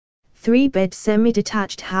3-bed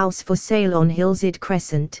semi-detached house for sale on Hillsyde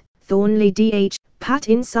Crescent, Thornley DH.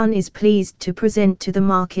 Pattinson is pleased to present to the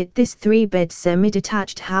market this 3-bed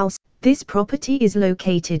semi-detached house. This property is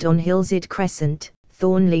located on Hillsyde Crescent,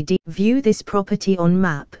 Thornley DH. View this property on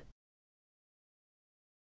map.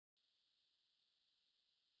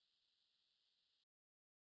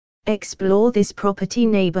 Explore this property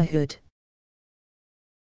neighborhood.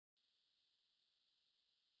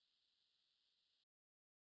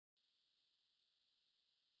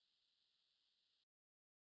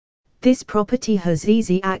 This property has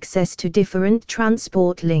easy access to different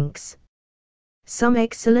transport links. Some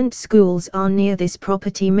excellent schools are near this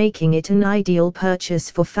property, making it an ideal purchase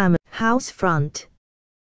for family. House front.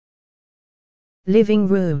 Living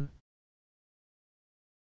room.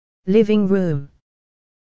 Living room.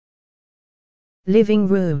 Living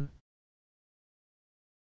room.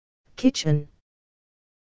 Kitchen.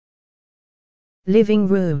 Living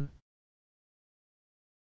room.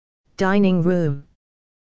 Dining room.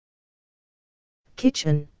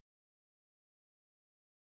 Kitchen.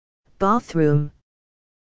 Bathroom.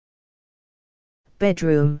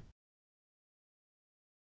 Bedroom.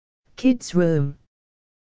 Kids room.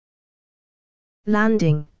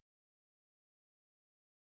 Landing.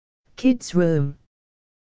 Kids room.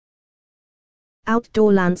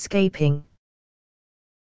 Outdoor landscaping.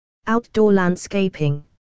 Outdoor landscaping.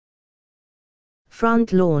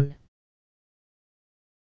 Front lawn.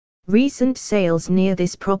 Recent sales near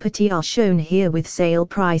this property are shown here with sale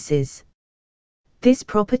prices. This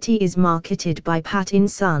property is marketed by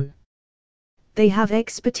Pattinson. They have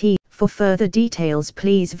expertise. For further details,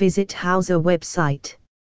 please visit Houser website.